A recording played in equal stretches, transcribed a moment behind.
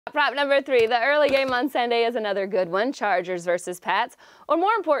Prop number 3, the early game on Sunday is another good one, Chargers versus Pats, or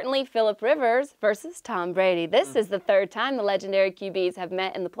more importantly, Phillip Rivers versus Tom Brady. This is the 3rd time the legendary QBs have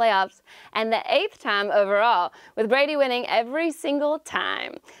met in the playoffs, and the 8th time overall, with Brady winning every single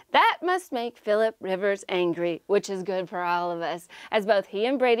time. That must make Phillip Rivers angry, which is good for all of us, as both he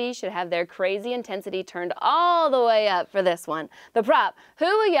and Brady should have their crazy intensity turned all the way up for this one. The prop, who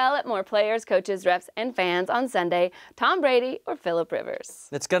will yell at more players, coaches, refs, and fans on Sunday, Tom Brady or Phillip Rivers?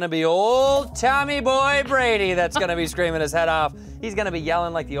 It's going to be old Tommy Boy Brady that's going to be screaming his head off. He's going to be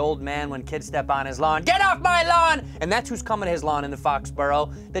yelling like the old man when kids step on his lawn. Get off my lawn! And that's who's coming to his lawn in the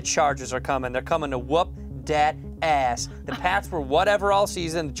Foxborough. The Chargers are coming. They're coming to whoop that ass. The Pats were whatever all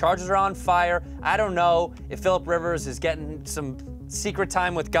season. The Chargers are on fire. I don't know if Phillip Rivers is getting some secret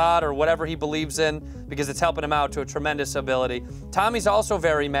time with God or whatever he believes in, because it's helping him out to a tremendous ability. Tommy's also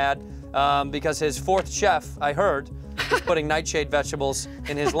very mad because his 4th chef, I heard, is putting nightshade vegetables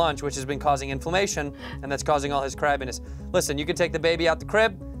in his lunch, which has been causing inflammation, and that's causing all his crabbiness. Listen, you can take the baby out the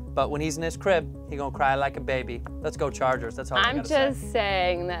crib, but when he's in his crib, he's gonna cry like a baby. Let's go Chargers. That's all I gotta say. I'm just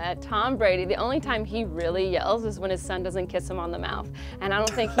saying that Tom Brady, the only time he really yells is when his son doesn't kiss him on the mouth. And I don't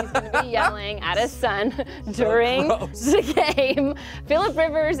think he's gonna be yelling at his son during the game. Phillip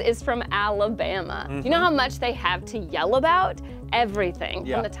Rivers is from Alabama. You know how much they have to yell about? Everything.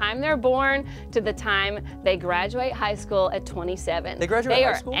 From the time they're born to the time they graduate high school at 27. They graduate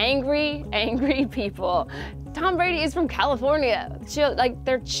high school? They are angry, angry people. Tom Brady is from California.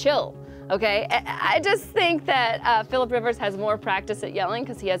 They're chill. Okay, I just think that Phillip Rivers has more practice at yelling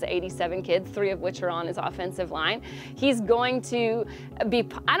because he has 87 kids, 3 of which are on his offensive line. He's going to be,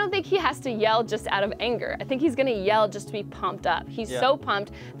 I don't think he has to yell just out of anger. I think he's going to yell just to be pumped up. He's so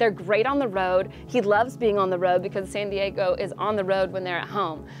pumped. They're great on the road. He loves being on the road because San Diego is on the road when they're at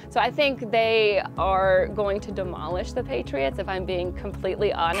home. So I think they are going to demolish the Patriots, if I'm being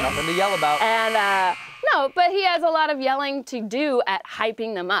completely honest. Nothing to yell about. And no, but he has a lot of yelling to do at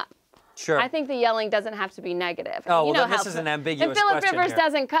hyping them up. Sure. I think the yelling doesn't have to be negative. Oh, well, this is an ambiguous question. And Phillip Rivers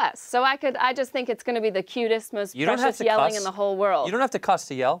doesn't cuss, so I just think it's going to be the cutest, most precious yelling in the whole world. You don't have to cuss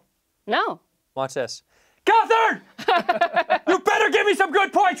to yell. No. Watch this. Catherine! You better give me some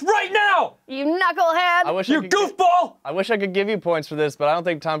good points right now! You knucklehead! You goofball! I wish I could give you points for this, but I don't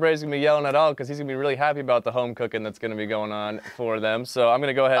think Tom Brady's going to be yelling at all because he's going to be really happy about the home cooking that's going to be going on for them. So I'm going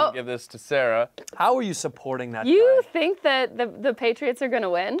to go ahead and give this to Sarah. How are you supporting that You think that the Patriots are going to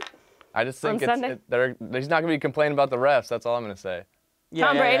win? I just think he's not going to be complaining about the refs. That's all I'm going to say.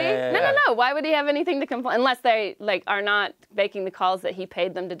 Tom Brady? No. Why would he have anything to complain? Unless they are not making the calls that he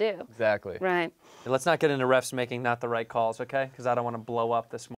paid them to do. Exactly. Right. Let's not get into refs making not the right calls, okay? Because I don't want to blow up this morning.